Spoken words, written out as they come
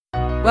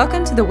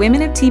Welcome to the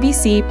Women of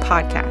TBC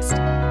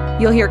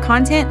podcast. You'll hear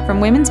content from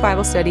women's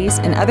Bible studies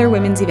and other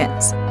women's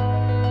events.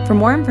 For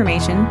more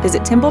information,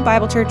 visit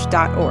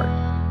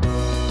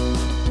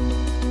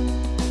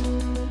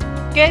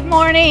templebiblechurch.org. Good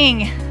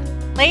morning.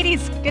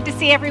 Ladies, good to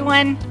see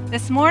everyone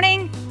this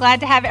morning.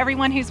 Glad to have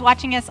everyone who's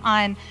watching us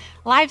on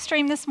live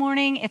stream this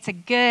morning. It's a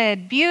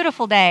good,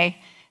 beautiful day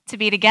to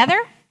be together.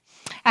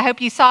 I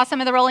hope you saw some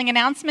of the rolling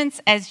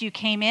announcements as you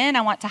came in.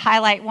 I want to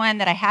highlight one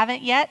that I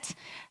haven't yet.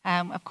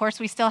 Of course,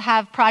 we still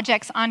have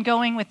projects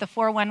ongoing with the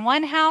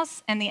 411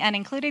 House and the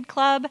Unincluded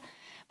Club,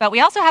 but we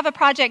also have a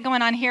project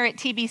going on here at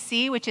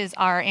TBC, which is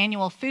our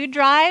annual food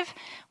drive,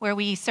 where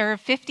we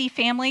serve 50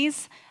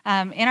 families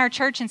in our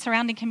church and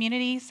surrounding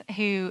communities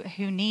who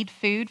need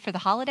food for the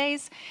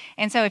holidays.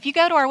 And so if you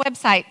go to our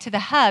website, to the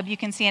hub, you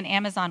can see an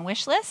Amazon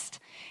wish list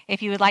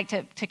if you would like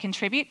to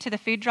contribute to the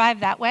food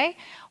drive that way.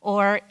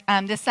 Or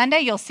this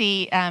Sunday, you'll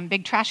see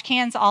big trash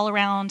cans all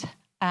around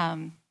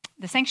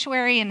the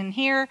sanctuary and in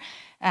here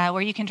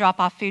where you can drop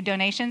off food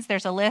donations.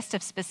 There's a list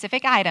of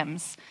specific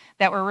items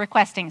that we're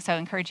requesting, so I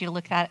encourage you to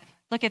look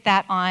at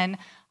that on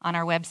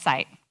our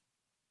website.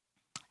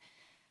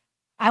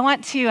 I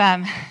want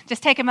to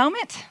just take a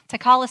moment to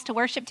call us to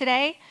worship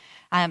today.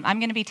 I'm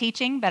going to be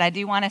teaching, but I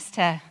do want us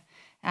to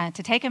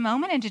take a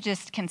moment and to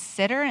just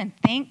consider and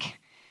think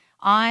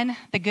on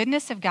the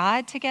goodness of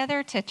God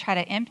together, to try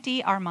to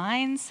empty our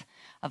minds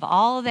of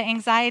all the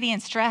anxiety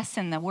and stress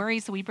and the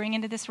worries that we bring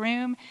into this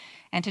room,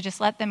 and to just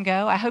let them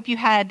go. I hope you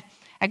had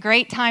a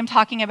great time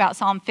talking about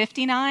Psalm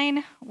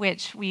 59,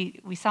 which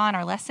we saw in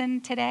our lesson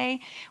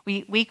today.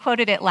 We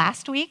quoted it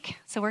last week,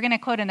 so we're going to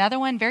quote another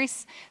one, very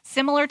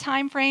similar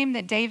time frame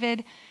that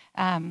David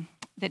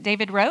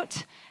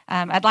wrote.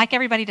 I'd like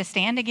everybody to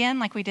stand again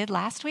like we did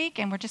last week,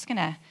 and we're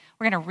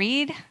going to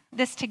read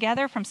this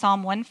together from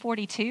Psalm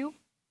 142,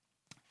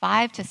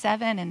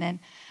 5-7, and then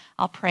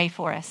I'll pray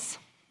for us.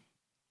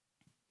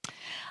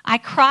 I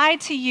cry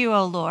to you,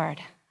 O Lord.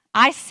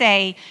 I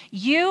say,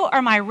 you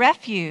are my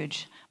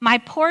refuge, my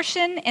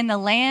portion in the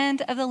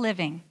land of the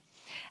living.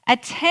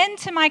 Attend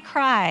to my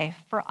cry,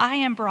 for I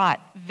am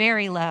brought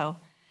very low.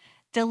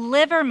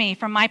 Deliver me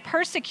from my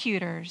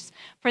persecutors,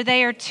 for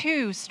they are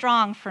too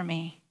strong for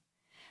me.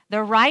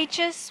 The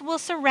righteous will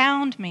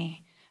surround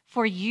me,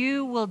 for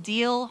you will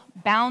deal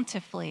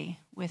bountifully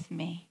with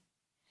me.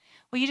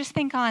 Will you just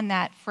think on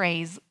that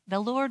phrase, the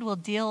Lord will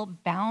deal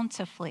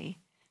bountifully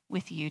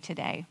with you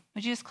today?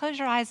 Would you just close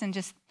your eyes and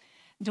just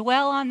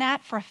dwell on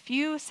that for a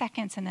few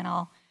seconds, and then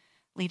I'll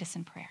lead us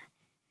in prayer.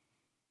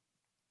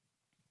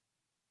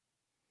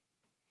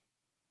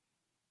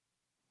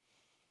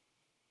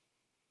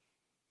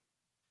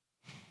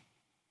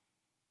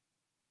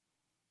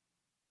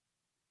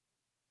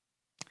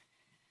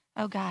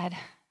 Oh God,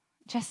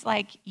 just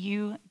like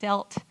you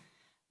dealt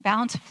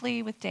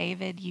bountifully with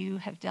David, you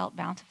have dealt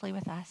bountifully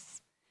with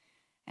us.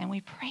 And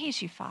we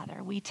praise you,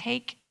 Father. We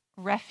take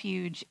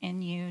refuge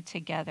in you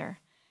together.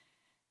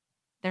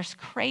 There's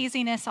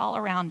craziness all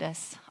around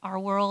us. Our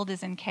world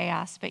is in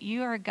chaos, but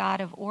you are a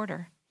God of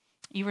order.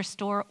 You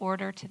restore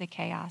order to the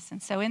chaos.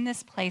 And so in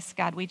this place,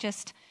 God, we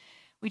just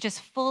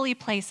fully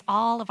place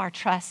all of our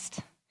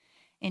trust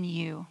in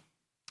you.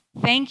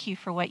 Thank you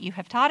for what you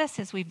have taught us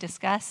as we've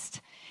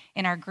discussed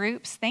in our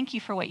groups. Thank you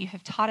for what you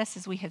have taught us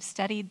as we have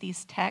studied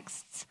these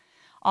texts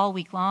all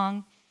week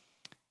long.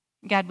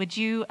 God, would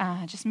you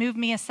just move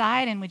me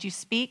aside, and would you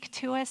speak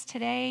to us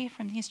today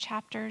from these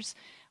chapters?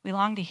 We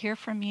long to hear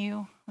from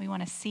you. We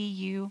want to see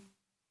you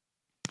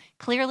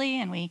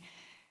clearly, and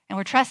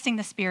we're trusting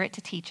the Spirit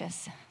to teach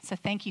us. So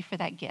thank you for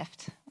that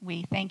gift.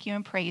 We thank you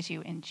and praise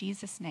you in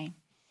Jesus' name.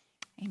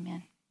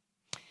 Amen.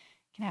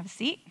 Can I have a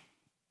seat?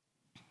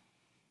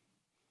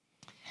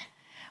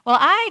 Well,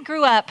 I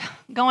grew up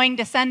going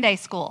to Sunday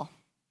school.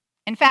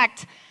 In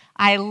fact,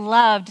 I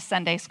loved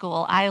Sunday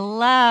school. I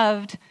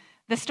loved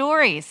the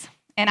stories.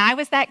 And I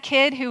was that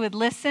kid who would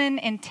listen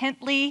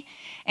intently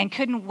and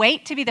couldn't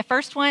wait to be the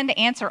first one to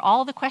answer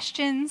all the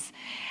questions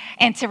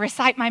and to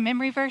recite my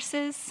memory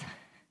verses.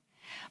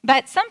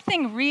 But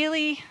something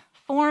really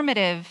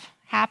formative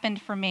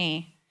happened for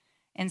me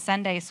in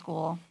Sunday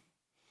school.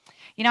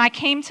 You know, I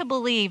came to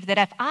believe that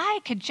if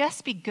I could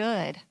just be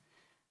good,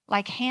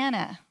 like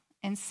Hannah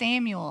and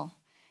Samuel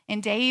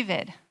and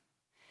David,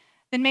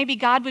 then maybe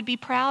God would be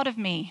proud of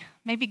me.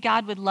 Maybe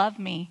God would love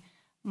me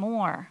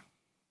more.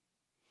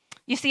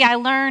 You see, I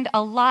learned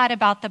a lot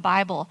about the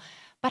Bible,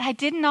 but I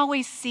didn't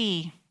always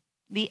see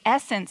the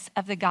essence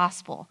of the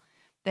gospel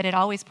that it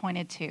always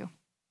pointed to.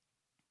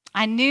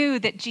 I knew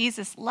that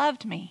Jesus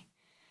loved me.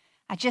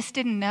 I just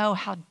didn't know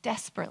how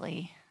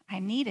desperately I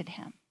needed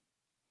him.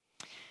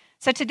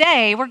 So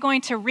today, we're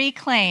going to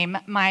reclaim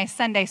my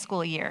Sunday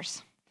school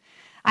years.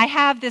 I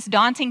have this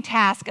daunting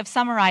task of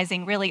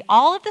summarizing really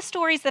all of the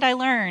stories that I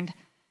learned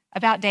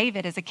about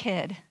David as a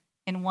kid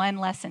in one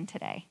lesson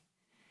today.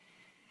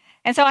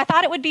 And so I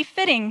thought it would be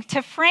fitting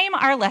to frame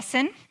our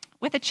lesson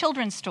with a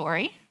children's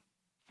story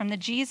from the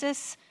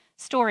Jesus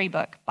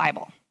Storybook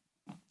Bible.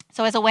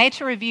 So as a way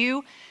to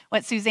review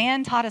what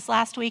Suzanne taught us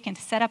last week and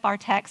to set up our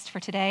text for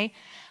today,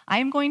 I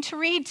am going to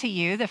read to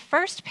you the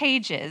first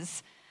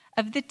pages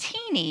of the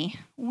teeny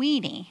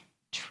weeny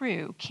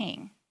true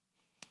king.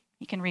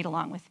 You can read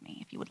along with me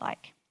if you would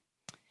like.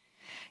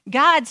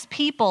 God's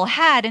people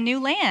had a new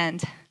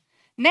land.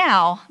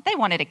 Now they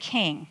wanted a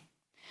king.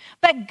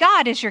 But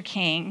God is your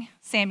king,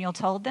 Samuel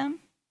told them.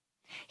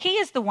 He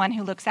is the one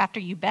who looks after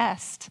you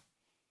best.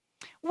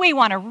 We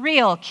want a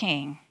real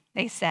king,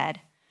 they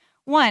said,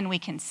 one we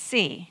can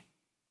see.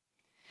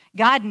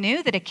 God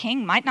knew that a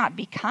king might not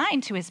be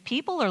kind to his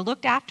people or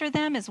looked after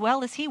them as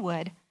well as he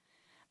would.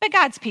 But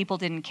God's people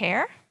didn't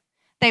care.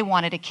 They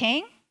wanted a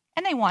king,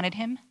 and they wanted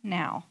him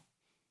now.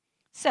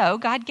 So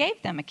God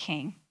gave them a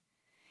king.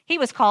 He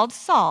was called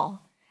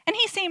Saul, and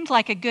he seemed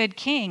like a good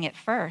king at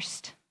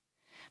first.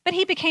 But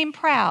he became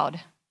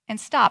proud and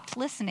stopped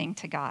listening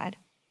to God.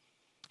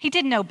 He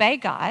didn't obey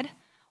God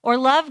or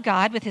love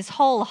God with his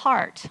whole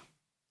heart.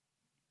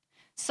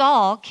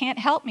 Saul can't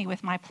help me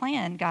with my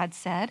plan, God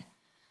said.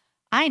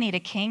 I need a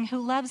king who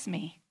loves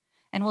me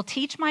and will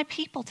teach my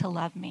people to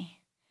love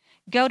me.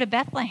 Go to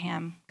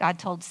Bethlehem, God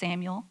told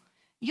Samuel.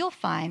 You'll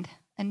find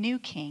a new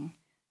king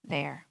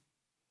there.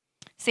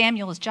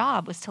 Samuel's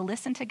job was to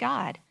listen to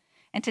God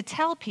and to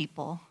tell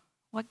people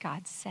what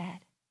God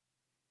said.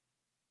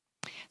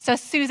 So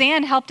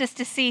Suzanne helped us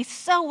to see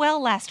so well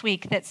last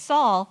week that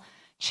Saul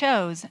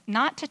chose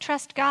not to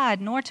trust God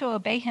nor to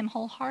obey him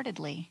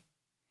wholeheartedly.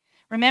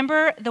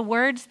 Remember the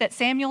words that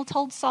Samuel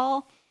told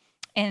Saul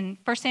in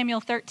 1 Samuel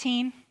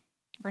 13,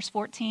 verse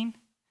 14?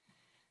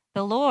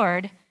 The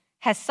Lord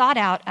has sought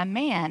out a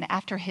man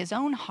after his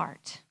own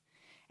heart,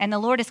 and the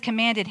Lord has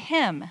commanded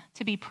him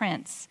to be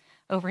prince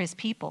over his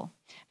people,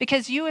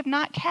 because you have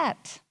not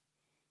kept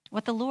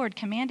what the Lord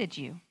commanded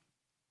you.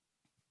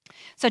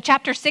 So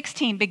chapter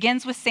 16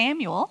 begins with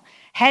Samuel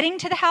heading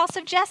to the house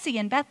of Jesse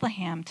in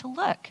Bethlehem to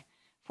look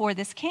for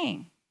this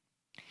king.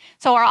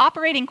 So our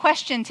operating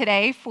question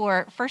today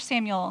for 1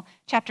 Samuel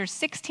chapters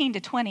 16 to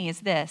 20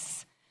 is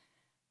this: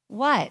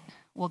 what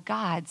will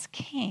God's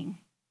king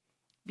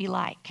be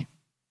like?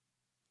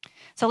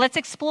 So let's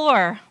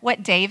explore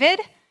what David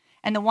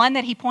and the one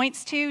that he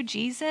points to,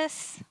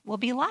 Jesus, will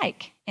be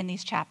like in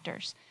these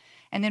chapters.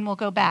 And then we'll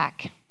go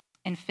back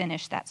and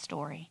finish that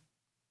story.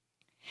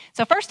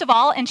 So first of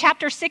all, in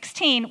chapter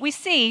 16, we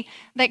see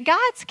that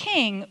God's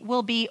king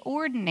will be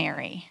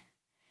ordinary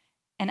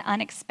and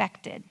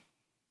unexpected.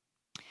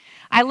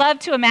 I love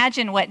to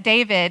imagine what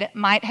David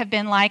might have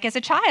been like as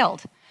a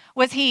child.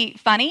 Was he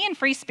funny and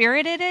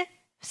free-spirited,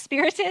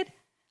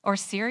 or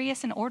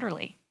serious and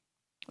orderly?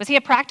 Was he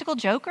a practical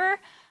joker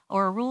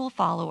or a rule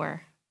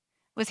follower?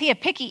 Was he a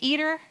picky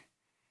eater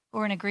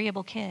or an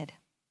agreeable kid?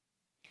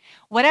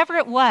 Whatever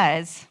it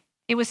was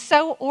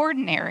so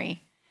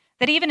ordinary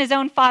that even his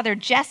own father,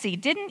 Jesse,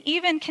 didn't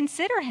even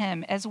consider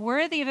him as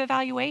worthy of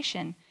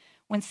evaluation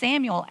when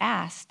Samuel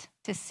asked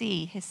to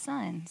see his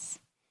sons.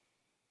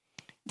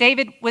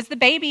 David was the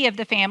baby of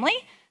the family,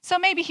 so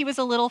maybe he was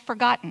a little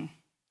forgotten,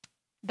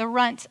 the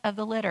runt of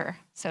the litter,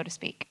 so to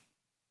speak.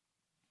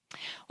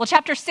 Well,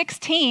 chapter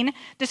 16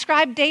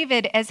 described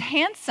David as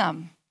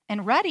handsome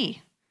and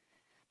ruddy,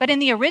 but in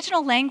the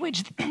original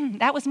language,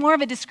 that was more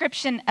of a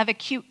description of a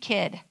cute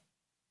kid.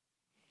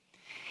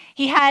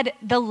 He had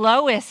the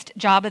lowest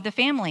job of the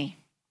family.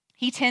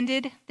 He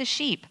tended the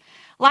sheep,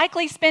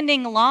 likely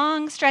spending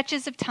long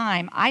stretches of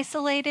time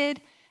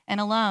isolated and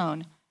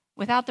alone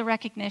without the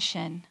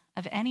recognition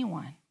of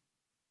anyone.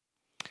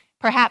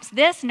 Perhaps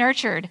this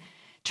nurtured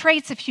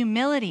traits of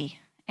humility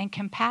and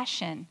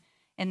compassion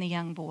in the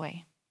young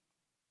boy.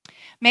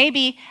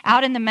 Maybe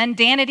out in the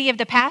mundanity of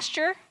the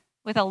pasture,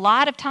 with a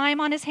lot of time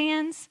on his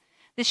hands,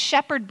 this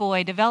shepherd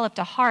boy developed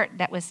a heart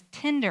that was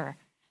tender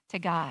to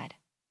God,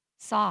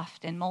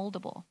 soft and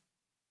moldable.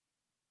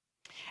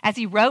 As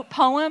he wrote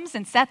poems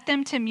and set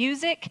them to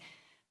music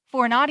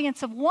for an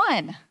audience of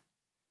one,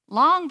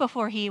 long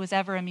before he was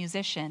ever a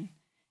musician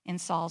in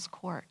Saul's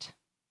court.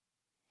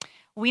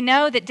 We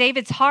know that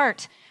David's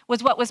heart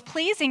was what was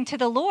pleasing to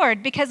the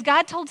Lord because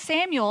God told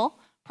Samuel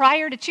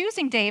prior to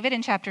choosing David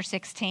in chapter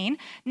 16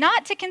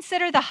 not to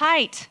consider the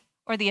height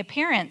or the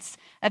appearance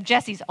of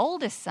Jesse's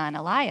oldest son,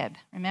 Eliab.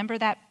 Remember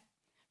that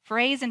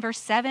phrase in verse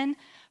 7?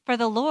 For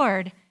the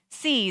Lord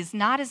sees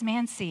not as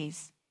man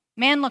sees.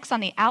 Man looks on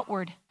the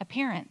outward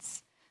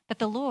appearance, but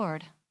the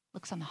Lord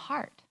looks on the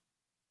heart.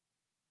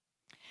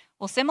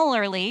 Well,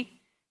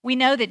 similarly, we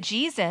know that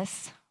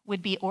Jesus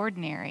would be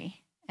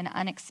ordinary and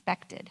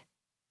unexpected.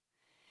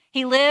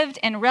 He lived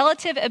in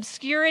relative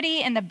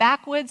obscurity in the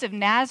backwoods of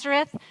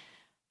Nazareth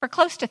for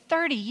close to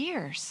 30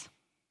 years.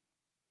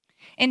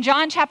 In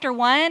John chapter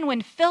 1,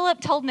 when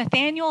Philip told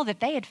Nathanael that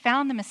they had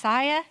found the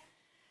Messiah,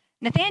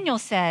 Nathanael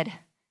said,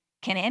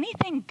 "Can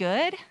anything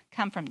good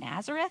come from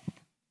Nazareth?"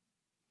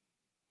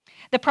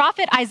 The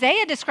prophet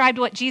Isaiah described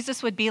what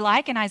Jesus would be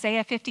like in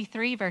Isaiah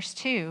 53, verse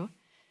 2.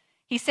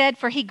 He said,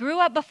 "For he grew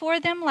up before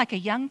them like a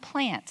young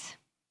plant.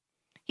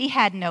 He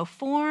had no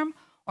form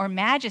or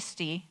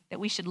majesty that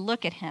we should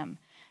look at him,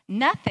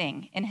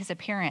 nothing in his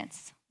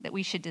appearance that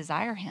we should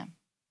desire him."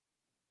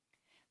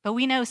 But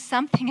we know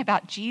something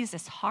about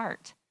Jesus'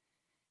 heart.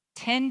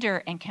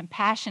 tender and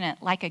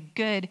compassionate like a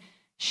good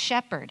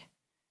shepherd,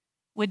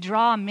 would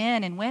draw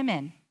men and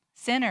women,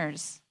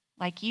 sinners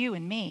like you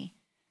and me,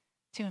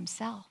 to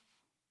himself.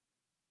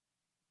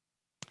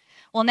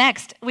 Well,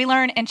 next, we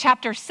learn in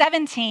chapter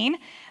 17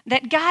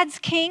 that God's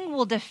king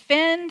will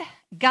defend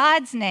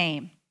God's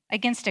name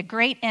against a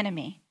great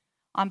enemy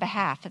on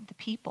behalf of the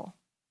people.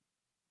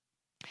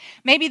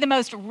 Maybe the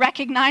most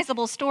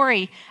recognizable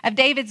story of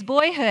David's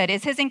boyhood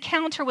is his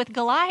encounter with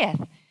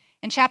Goliath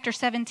in chapter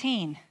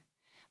 17.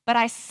 But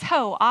I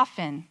so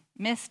often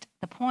missed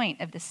the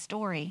point of this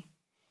story.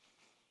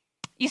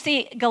 You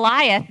see,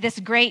 Goliath, this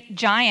great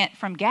giant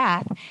from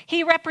Gath,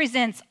 he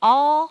represents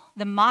all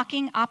the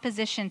mocking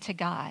opposition to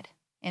God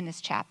in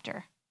this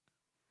chapter.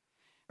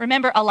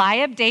 Remember,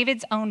 Eliab,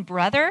 David's own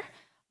brother,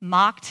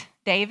 mocked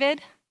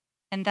David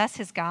and thus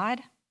his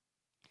God.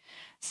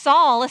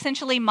 Saul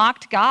essentially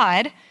mocked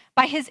God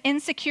by his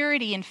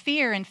insecurity and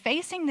fear in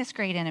facing this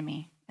great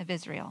enemy of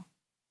Israel.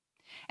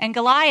 And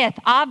Goliath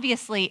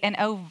obviously and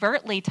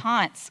overtly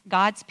taunts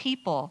God's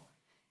people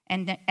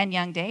and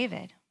young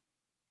David.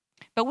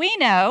 But we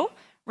know,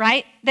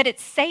 right, that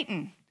it's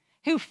Satan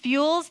who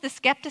fuels the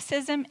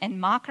skepticism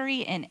and mockery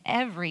in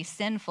every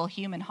sinful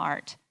human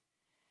heart,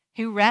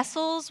 who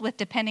wrestles with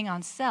depending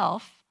on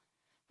self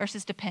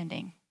versus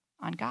depending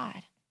on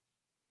God.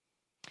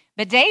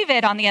 But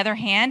David, on the other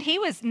hand, he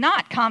was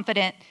not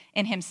confident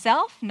in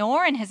himself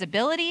nor in his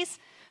abilities,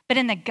 but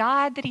in the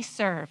God that he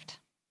served.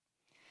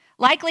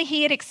 Likely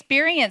he had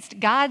experienced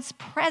God's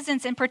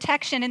presence and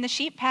protection in the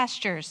sheep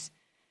pastures.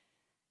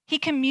 He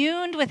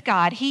communed with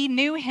God. He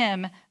knew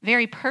him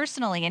very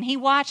personally, and he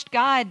watched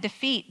God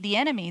defeat the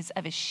enemies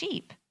of his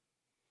sheep.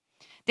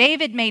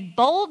 David made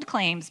bold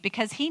claims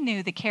because he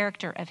knew the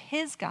character of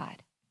his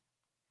God.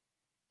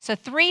 So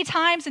 3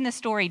 times in the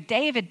story,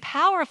 David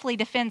powerfully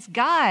defends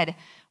God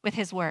with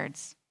his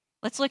words.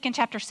 Let's look in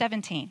chapter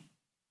 17.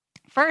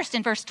 First,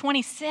 in verse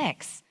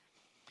 26,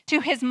 to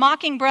his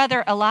mocking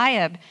brother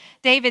Eliab,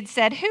 David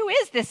said, "Who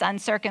is this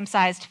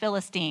uncircumcised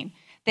Philistine,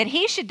 that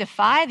he should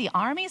defy the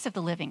armies of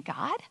the living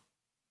God?"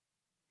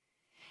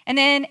 And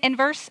then in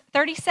verse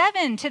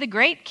 37, to the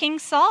great King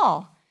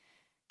Saul,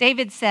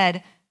 David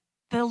said,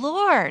 "The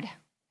Lord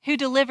who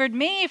delivered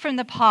me from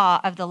the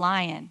paw of the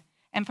lion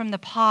and from the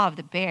paw of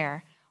the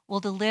bear will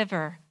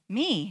deliver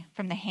me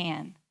from the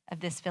hand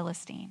of this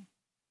Philistine."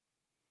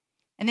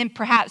 And then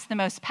perhaps the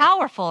most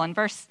powerful in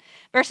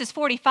verses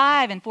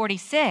 45 and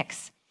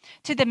 46,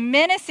 to the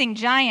menacing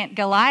giant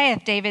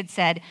Goliath, David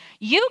said,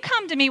 "You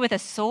come to me with a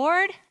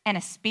sword and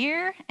a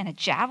spear and a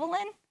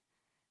javelin,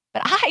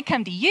 but I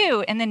come to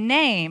you in the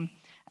name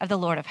of the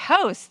Lord of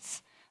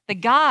hosts, the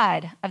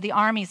God of the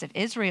armies of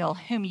Israel,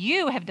 whom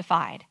you have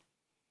defied."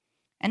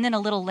 And then a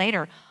little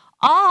later,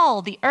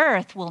 all the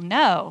earth will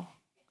know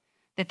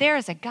that there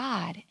is a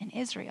God in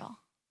Israel.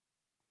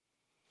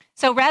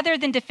 So rather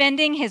than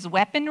defending his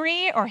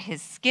weaponry or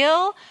his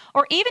skill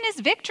or even his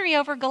victory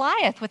over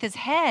Goliath with his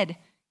head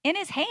in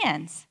his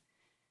hands,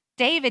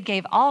 David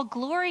gave all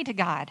glory to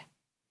God,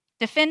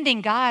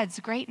 defending God's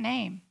great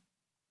name.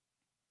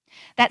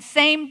 That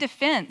same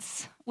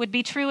defense would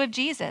be true of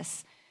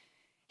Jesus.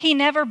 He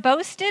never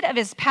boasted of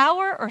his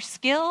power or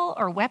skill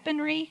or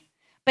weaponry,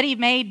 but he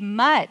made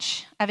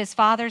much of his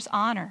Father's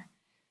honor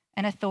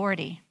and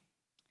authority.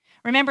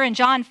 Remember in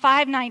John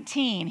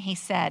 5:19,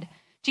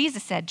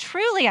 Jesus said,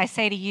 "Truly I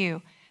say to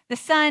you, the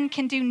Son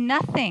can do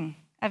nothing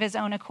of his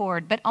own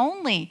accord, but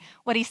only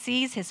what he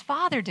sees his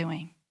Father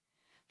doing.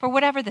 For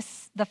whatever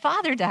the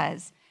Father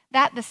does,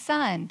 that the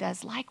Son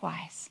does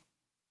likewise."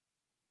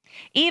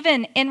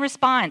 Even in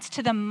response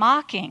to the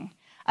mocking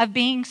of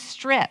being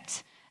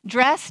stripped,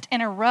 dressed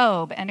in a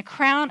robe and a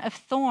crown of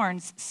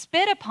thorns,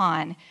 spit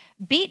upon,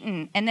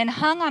 beaten, and then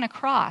hung on a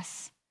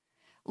cross,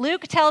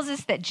 Luke tells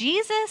us that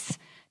Jesus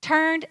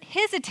turned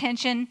his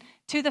attention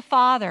to the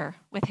Father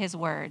with his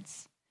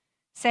words,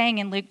 saying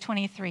in Luke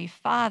 23,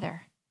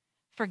 "Father,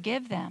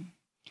 forgive them,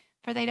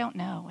 for they don't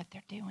know what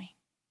they're doing."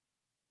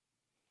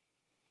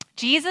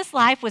 Jesus'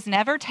 life was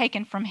never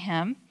taken from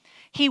him.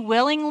 He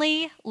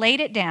willingly laid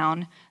it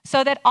down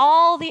so that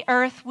all the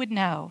earth would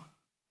know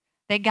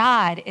that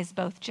God is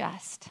both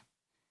just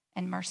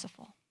and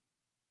merciful.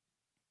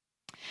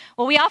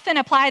 Well, we often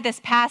apply this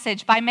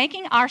passage by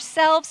making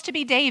ourselves to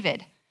be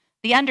David,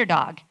 the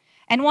underdog,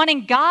 and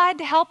wanting God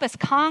to help us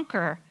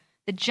conquer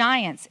the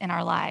giants in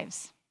our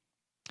lives.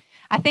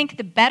 I think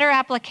the better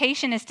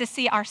application is to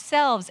see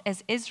ourselves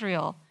as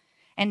Israel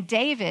and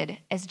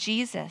David as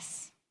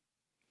Jesus.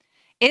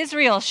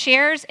 Israel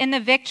shares in the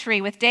victory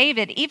with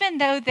David, even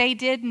though they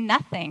did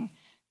nothing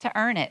to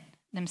earn it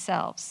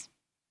themselves.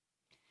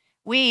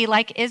 We,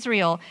 like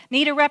Israel,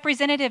 need a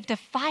representative to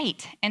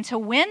fight and to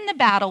win the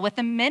battle with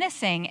the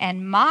menacing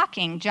and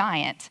mocking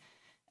giant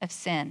of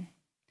sin.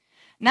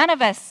 None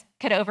of us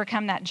could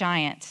overcome that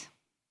giant.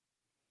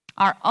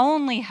 Our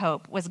only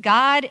hope was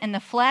God in the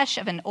flesh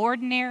of an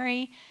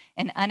ordinary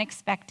and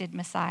unexpected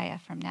Messiah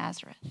from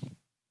Nazareth.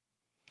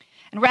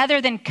 And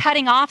rather than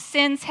cutting off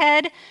sin's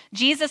head,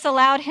 Jesus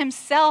allowed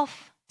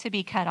himself to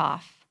be cut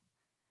off.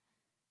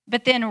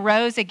 but then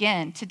rose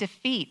again to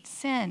defeat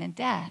sin and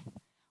death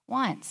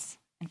once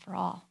and for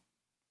all.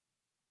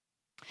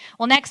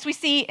 Well, next we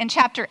see in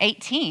chapter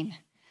 18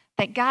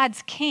 that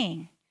God's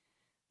king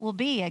will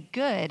be a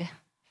good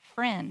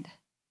friend.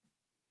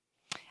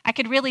 I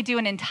could really do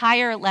an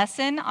entire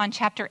lesson on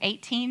chapter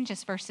 18,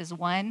 just verses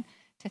 1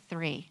 to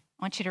 3.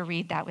 I want you to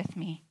read that with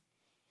me.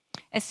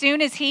 As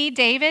soon as he,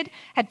 David,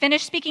 had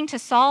finished speaking to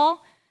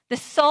Saul, the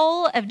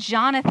soul of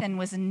Jonathan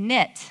was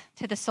knit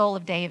to the soul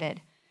of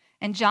David,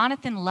 and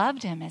Jonathan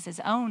loved him as his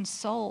own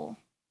soul.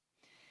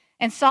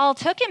 And Saul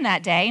took him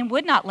that day and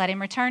would not let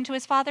him return to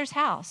his father's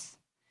house.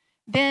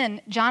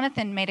 Then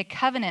Jonathan made a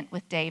covenant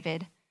with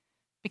David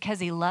because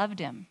he loved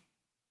him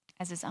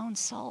as his own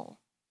soul.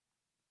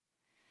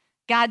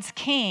 God's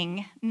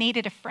king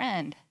needed a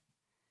friend,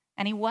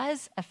 and he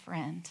was a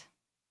friend.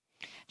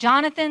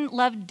 Jonathan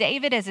loved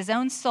David as his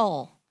own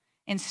soul,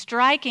 in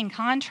striking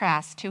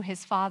contrast to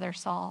his father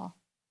Saul.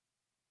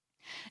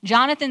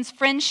 Jonathan's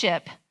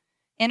friendship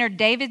entered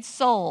David's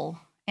soul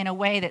in a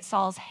way that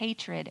Saul's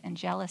hatred and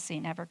jealousy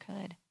never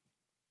could.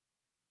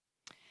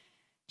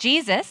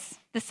 Jesus,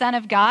 the Son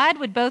of God,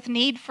 would both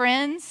need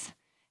friends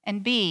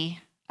and be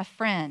a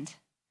friend.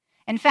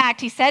 In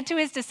fact, he said to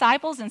his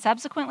disciples and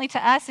subsequently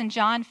to us in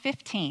John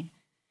 15,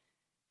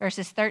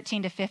 verses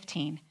 13 to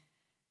 15,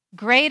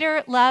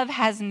 "Greater love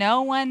has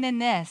no one than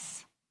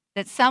this,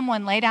 that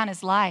someone lay down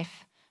his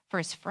life for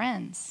his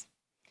friends.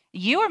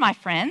 You are my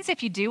friends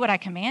if you do what I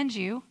command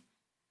you.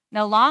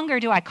 No longer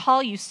do I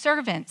call you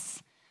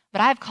servants,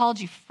 but I have called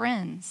you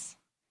friends.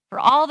 For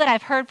all that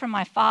I've heard from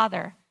my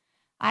Father,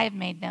 I have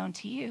made known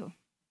to you."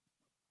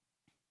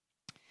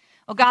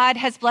 Well, God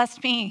has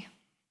blessed me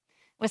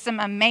with some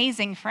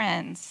amazing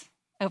friends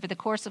over the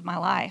course of my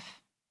life,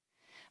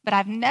 but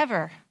I've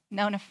never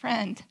known a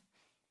friend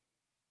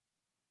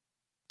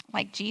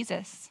like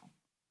Jesus.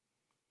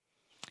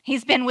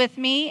 He's been with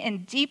me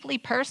in deeply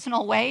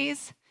personal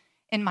ways,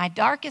 in my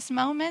darkest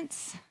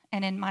moments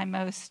and in my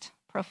most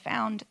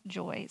profound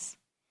joys.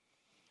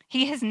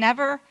 He has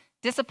never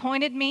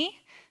disappointed me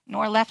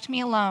nor left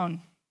me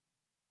alone.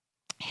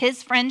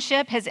 His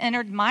friendship has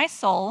entered my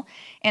soul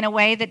in a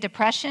way that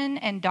depression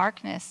and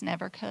darkness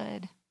never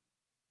could.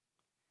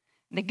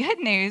 The good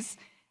news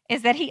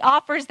is that he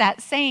offers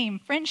that same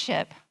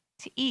friendship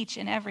to each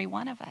and every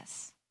one of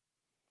us.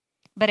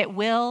 But it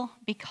will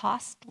be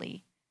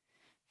costly.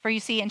 For you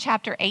see, in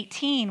chapter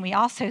 18, we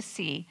also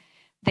see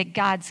that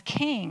God's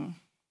king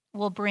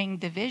will bring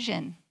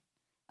division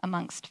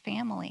amongst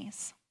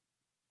families.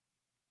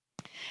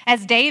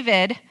 As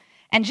David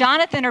and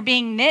Jonathan are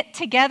being knit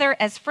together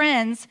as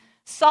friends,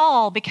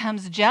 Saul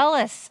becomes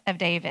jealous of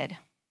David.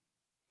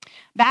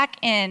 Back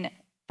in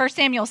 1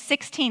 Samuel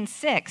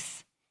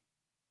 16:6,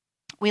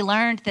 we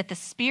learned that the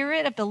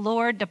Spirit of the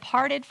Lord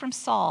departed from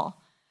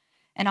Saul,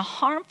 and a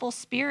harmful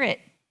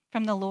spirit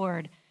from the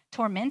Lord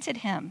tormented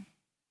him.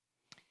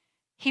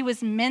 He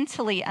was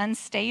mentally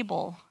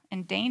unstable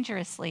and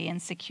dangerously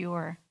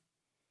insecure.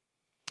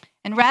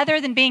 And rather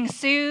than being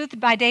soothed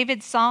by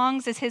David's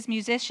songs as his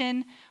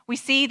musician, we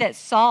see that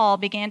Saul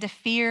began to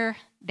fear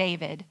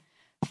David,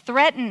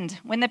 threatened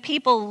when the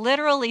people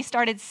literally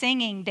started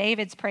singing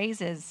David's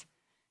praises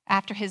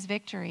after his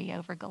victory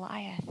over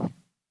Goliath.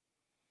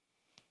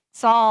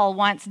 Saul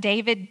wants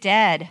David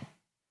dead,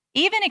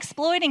 even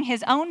exploiting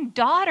his own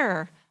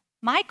daughter,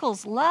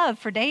 Michal's love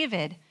for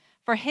David,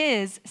 for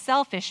his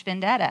selfish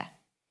vendetta,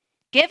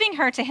 giving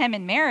her to him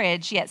in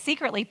marriage, yet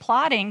secretly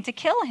plotting to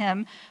kill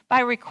him by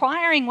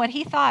requiring what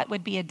he thought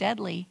would be a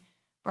deadly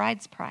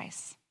bride's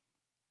price.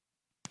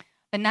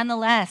 But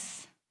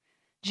nonetheless,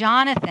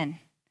 Jonathan,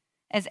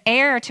 as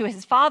heir to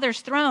his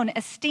father's throne,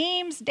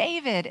 esteems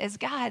David as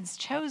God's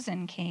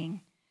chosen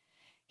king.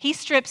 He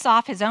strips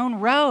off his own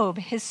robe,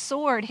 his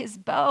sword, his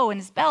bow, and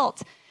his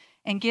belt,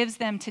 and gives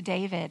them to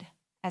David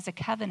as a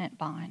covenant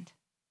bond.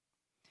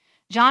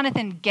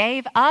 Jonathan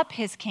gave up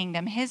his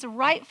kingdom, his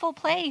rightful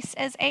place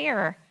as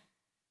heir,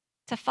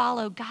 to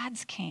follow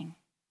God's king.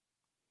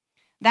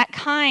 That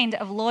kind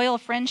of loyal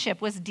friendship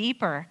was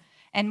deeper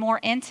and more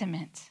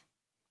intimate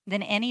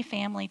than any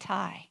family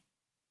tie.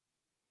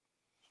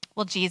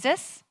 Well,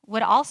 Jesus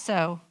would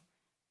also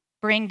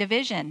bring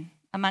division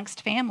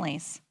amongst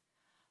families.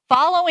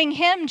 Following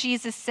him,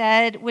 Jesus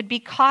said, would be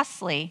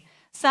costly.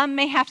 Some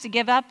may have to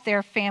give up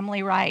their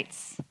family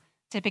rights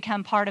to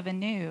become part of a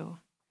new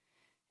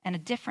and a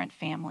different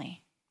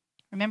family.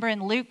 Remember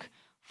in Luke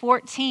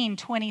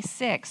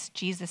 14:26,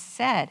 Jesus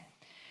said,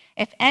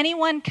 "If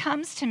anyone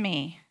comes to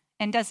me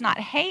and does not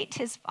hate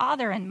his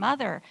father and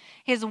mother,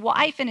 his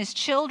wife and his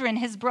children,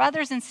 his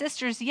brothers and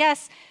sisters,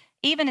 yes,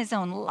 even his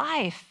own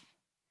life,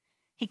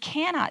 he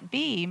cannot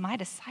be my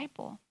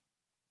disciple."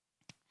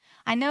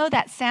 I know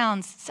that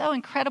sounds so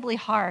incredibly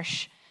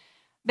harsh,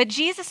 but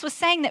Jesus was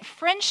saying that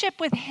friendship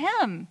with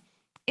him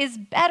is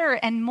better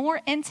and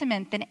more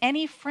intimate than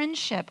any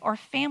friendship or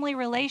family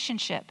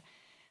relationship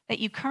that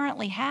you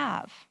currently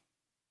have.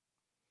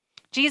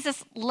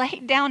 Jesus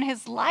laid down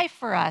his life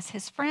for us,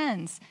 his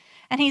friends,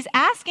 and he's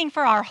asking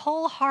for our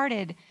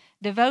wholehearted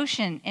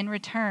devotion in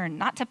return,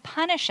 not to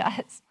punish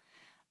us,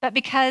 but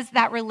because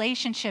that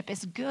relationship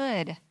is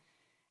good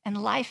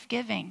and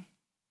life-giving.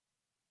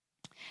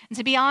 And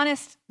to be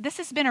honest, this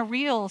has been a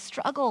real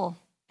struggle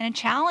and a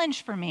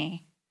challenge for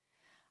me.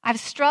 I've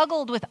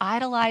struggled with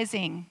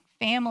idolizing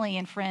family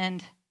and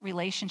friend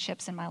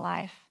relationships in my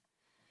life.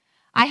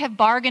 I have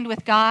bargained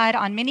with God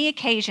on many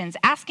occasions,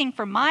 asking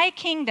for my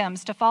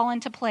kingdoms to fall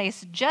into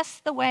place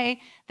just the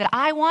way that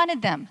I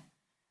wanted them,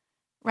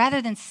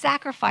 rather than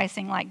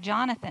sacrificing like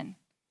Jonathan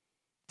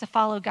to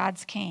follow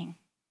God's king.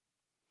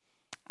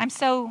 I'm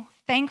so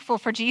thankful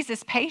for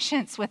Jesus'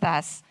 patience with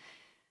us,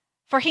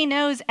 for he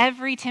knows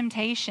every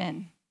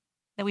temptation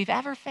that we've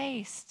ever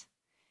faced.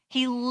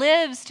 He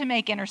lives to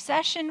make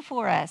intercession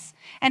for us,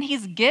 and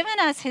he's given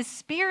us his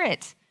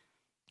Spirit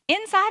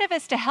inside of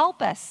us to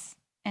help us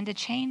and to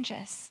change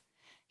us.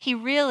 He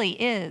really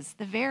is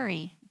the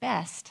very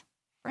best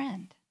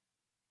friend.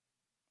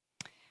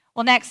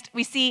 Well, next,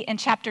 we see in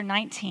chapter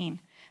 19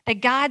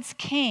 that God's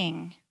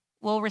king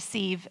will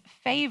receive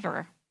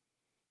favor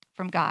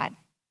from God.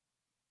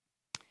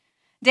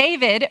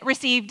 David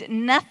received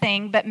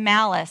nothing but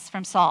malice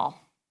from Saul.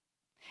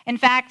 In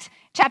fact,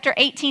 chapter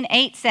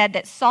 18:8 said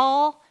that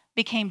Saul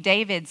became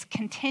David's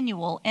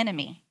continual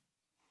enemy.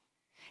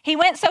 He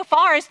went so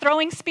far as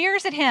throwing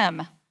spears at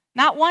him,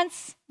 not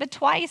once, but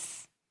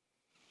twice.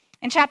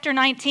 In chapter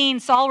 19,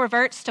 Saul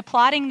reverts to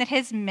plotting that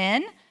his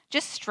men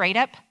just straight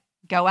up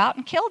go out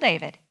and kill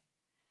David.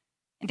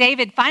 And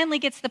David finally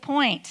gets the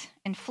point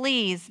and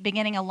flees,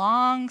 beginning a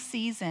long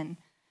season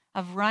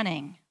of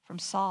running from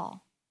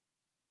Saul.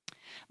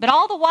 But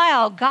all the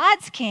while,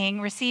 God's king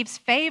receives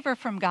favor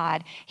from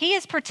God. He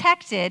is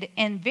protected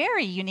in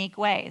very unique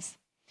ways.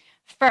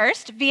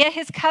 First, via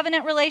his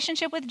covenant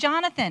relationship with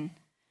Jonathan.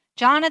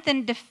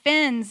 Jonathan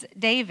defends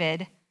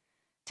David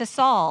to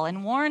Saul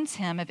and warns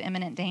him of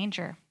imminent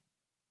danger.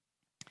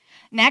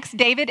 Next,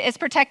 David is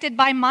protected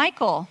by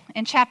Michal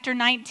in chapter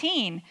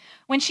 19,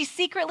 when she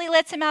secretly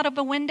lets him out of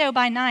a window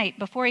by night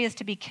before he is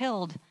to be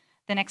killed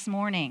the next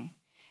morning.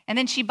 And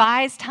then she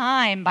buys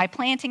time by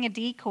planting a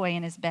decoy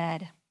in his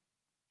bed.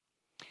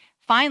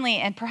 Finally,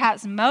 and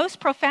perhaps most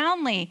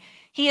profoundly,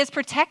 he is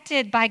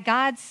protected by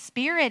God's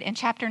Spirit in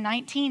chapter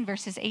 19,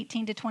 verses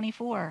 18 to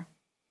 24.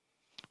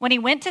 When he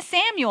went to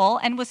Samuel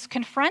and was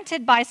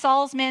confronted by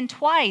Saul's men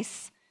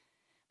twice,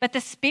 but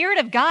the Spirit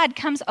of God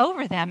comes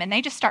over them and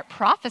they just start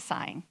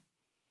prophesying.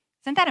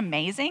 Isn't that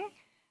amazing?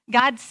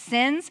 God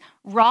sends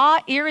raw,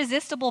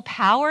 irresistible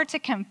power to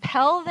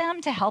compel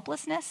them to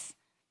helplessness,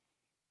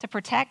 to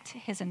protect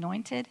his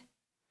anointed.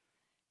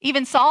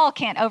 Even Saul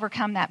can't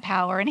overcome that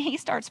power, and he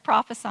starts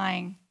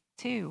prophesying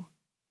too.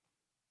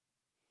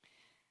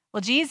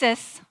 Well,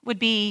 Jesus would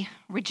be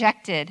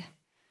rejected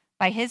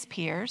by his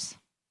peers,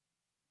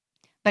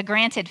 but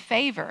granted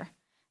favor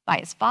by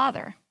his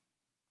Father.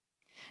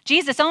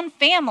 Jesus' own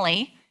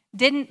family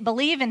didn't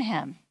believe in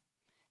him.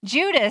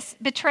 Judas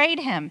betrayed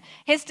him.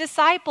 His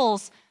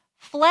disciples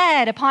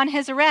fled upon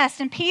his arrest,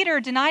 and Peter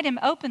denied him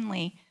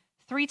openly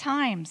 3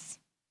 times.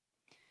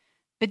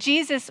 But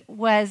Jesus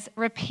was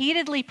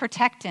repeatedly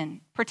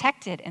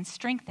protected and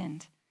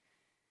strengthened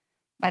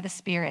by the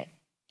Spirit,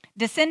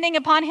 descending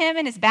upon him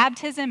in his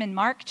baptism in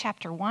Mark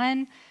chapter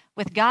 1,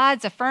 with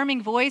God's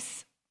affirming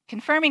voice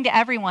confirming to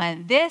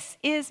everyone, "This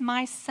is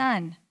my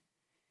Son,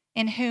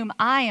 in whom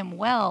I am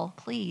well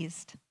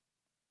pleased."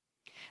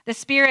 The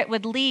Spirit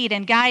would lead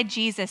and guide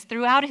Jesus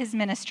throughout his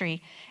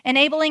ministry,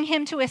 enabling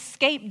him to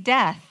escape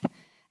death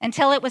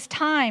until it was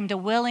time to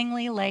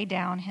willingly lay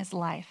down his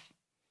life,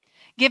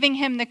 giving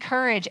him the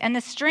courage and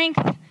the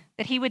strength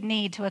that he would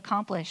need to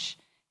accomplish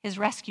his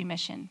rescue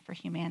mission for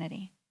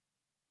humanity.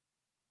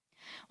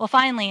 Well,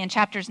 finally, in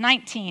chapters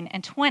 19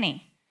 and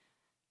 20,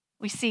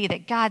 we see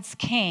that God's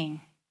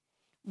king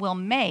will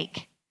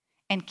make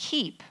and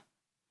keep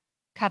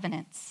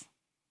covenants.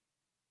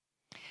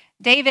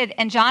 David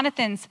and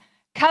Jonathan's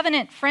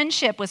covenant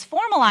friendship was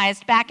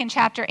formalized back in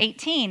chapter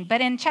 18,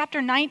 but in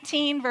chapter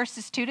 19,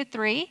 verses 2 to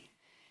 3,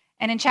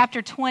 and in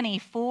chapter 20,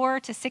 4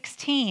 to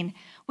 16,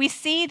 we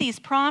see these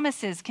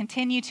promises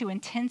continue to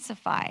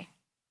intensify.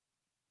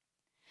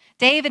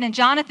 David and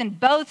Jonathan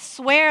both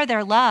swear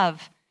their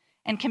love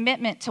and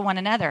commitment to one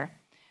another.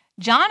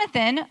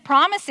 Jonathan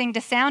promising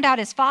to sound out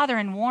his father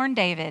and warn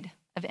David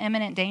of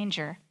imminent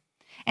danger,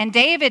 and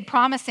David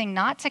promising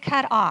not to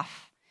cut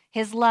off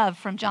his love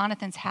from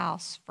Jonathan's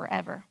house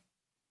forever.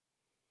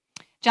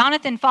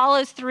 Jonathan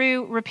follows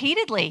through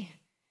repeatedly,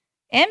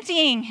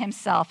 emptying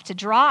himself to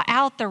draw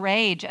out the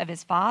rage of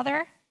his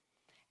father,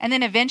 and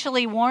then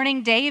eventually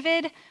warning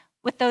David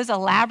with those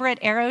elaborate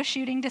arrow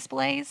shooting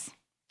displays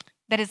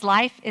that his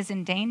life is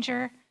in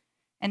danger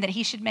and that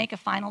he should make a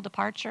final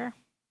departure.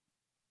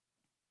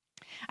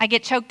 I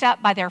get choked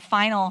up by their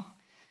final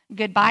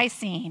goodbye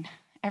scene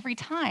every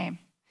time.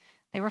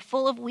 They were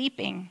full of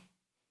weeping,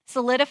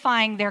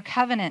 solidifying their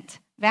covenant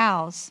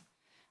vows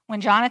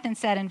when Jonathan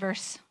said in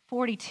verse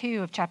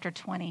 42 of chapter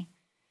 20,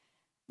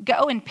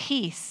 "Go in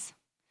peace,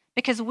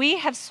 because we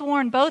have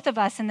sworn both of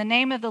us in the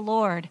name of the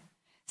Lord,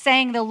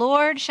 saying, the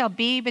Lord shall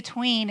be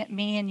between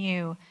me and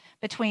you,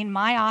 between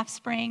my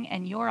offspring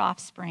and your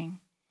offspring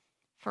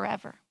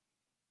forever."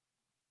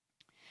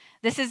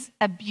 This is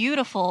a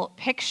beautiful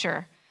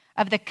picture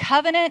of the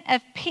covenant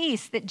of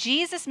peace that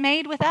Jesus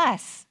made with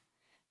us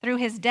through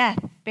his death,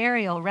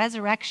 burial,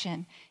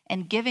 resurrection,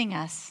 and giving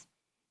us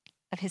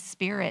of his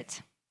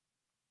Spirit.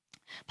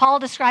 Paul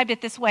described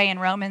it this way in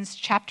Romans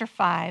chapter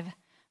 5,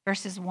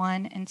 verses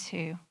 1 and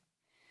 2.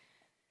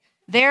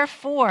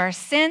 Therefore,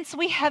 since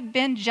we have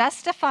been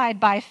justified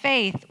by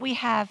faith, we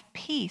have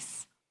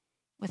peace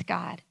with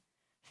God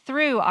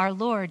through our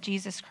Lord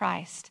Jesus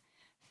Christ.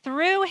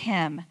 Through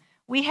him,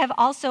 we have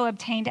also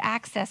obtained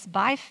access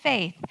by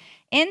faith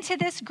into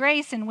this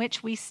grace in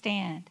which we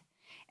stand,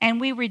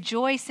 and we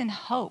rejoice in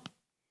hope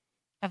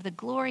of the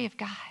glory of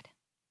God.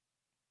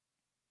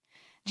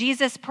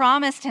 Jesus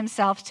promised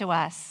himself to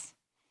us,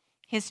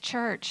 his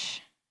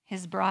church,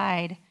 his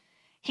bride.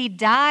 He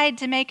died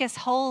to make us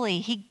holy.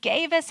 He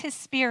gave us his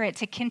Spirit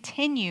to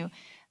continue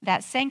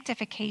that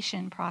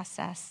sanctification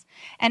process.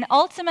 And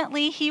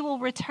ultimately, he will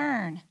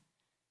return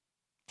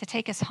to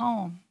take us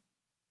home.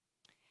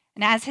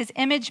 And as his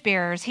image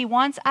bearers, he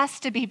wants us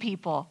to be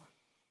people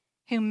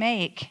who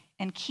make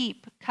and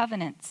keep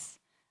covenants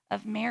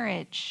of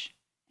marriage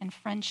and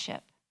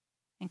friendship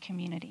and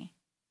community.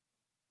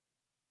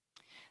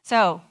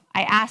 So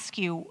I ask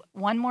you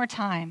one more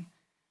time,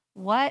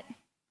 what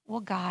will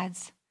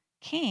God's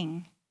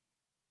King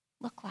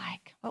look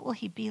like? What will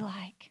he be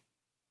like?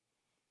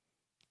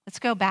 Let's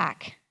go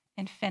back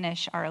and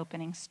finish our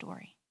opening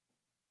story.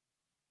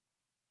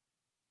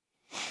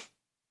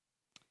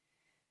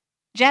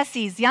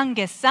 Jesse's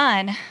youngest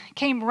son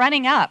came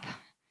running up,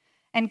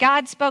 and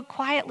God spoke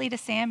quietly to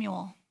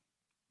Samuel.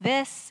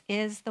 This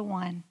is the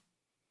one.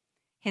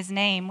 His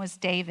name was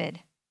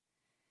David.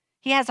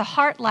 He has a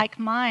heart like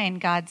mine,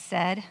 God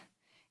said.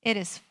 It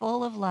is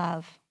full of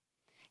love.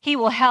 He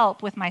will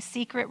help with my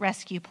secret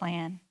rescue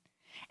plan,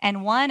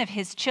 and one of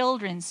his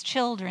children's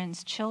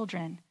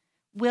children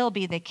will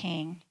be the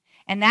king,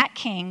 and that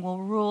king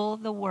will rule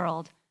the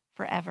world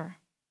forever.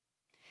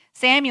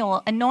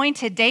 Samuel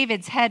anointed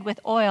David's head with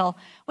oil,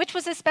 which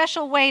was a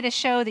special way to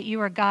show that you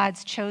are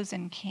God's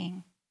chosen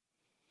king.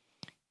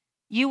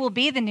 You will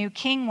be the new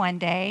king one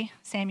day,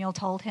 Samuel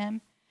told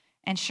him.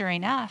 And sure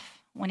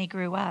enough, when he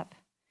grew up,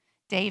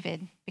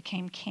 David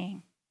became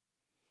king.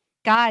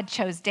 God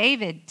chose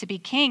David to be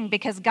king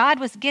because God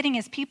was getting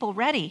his people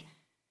ready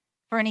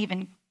for an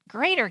even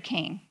greater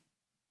king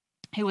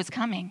who was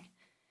coming.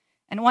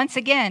 And once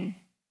again,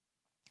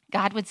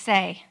 God would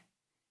say,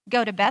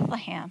 go to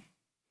Bethlehem.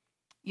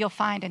 You'll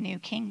find a new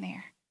king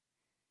there.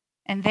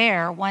 And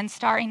there, one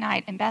starry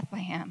night in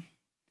Bethlehem,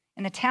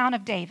 in the town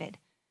of David,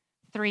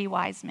 3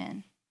 wise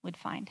men would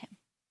find him.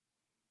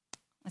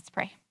 Let's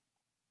pray.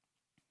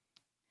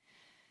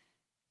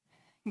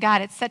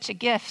 God, it's such a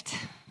gift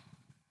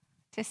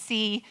to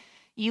see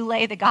you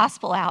lay the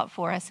gospel out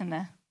for us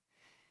in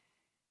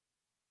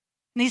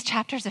these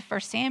chapters of 1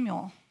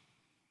 Samuel,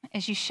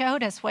 as you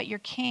showed us what your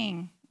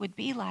king would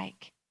be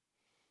like.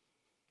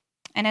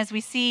 And as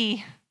we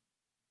see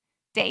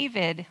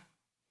David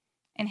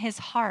and his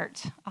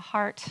heart, a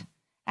heart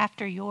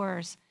after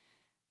yours,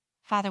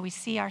 Father, we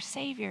see our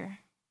Savior,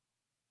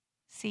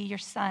 see your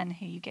Son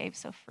who you gave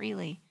so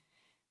freely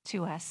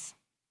to us,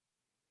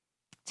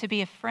 to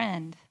be a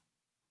friend,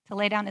 to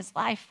lay down his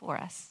life for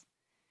us,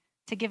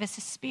 to give us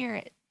a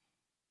Spirit,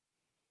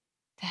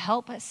 to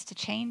help us, to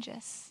change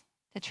us,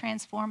 to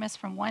transform us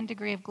from one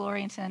degree of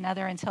glory into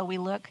another until we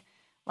look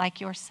like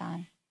your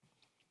Son.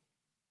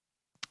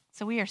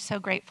 So we are so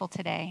grateful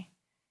today.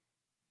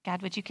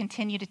 God, would you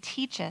continue to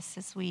teach us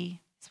as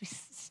we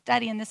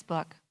study in this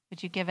book?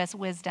 Would you give us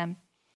wisdom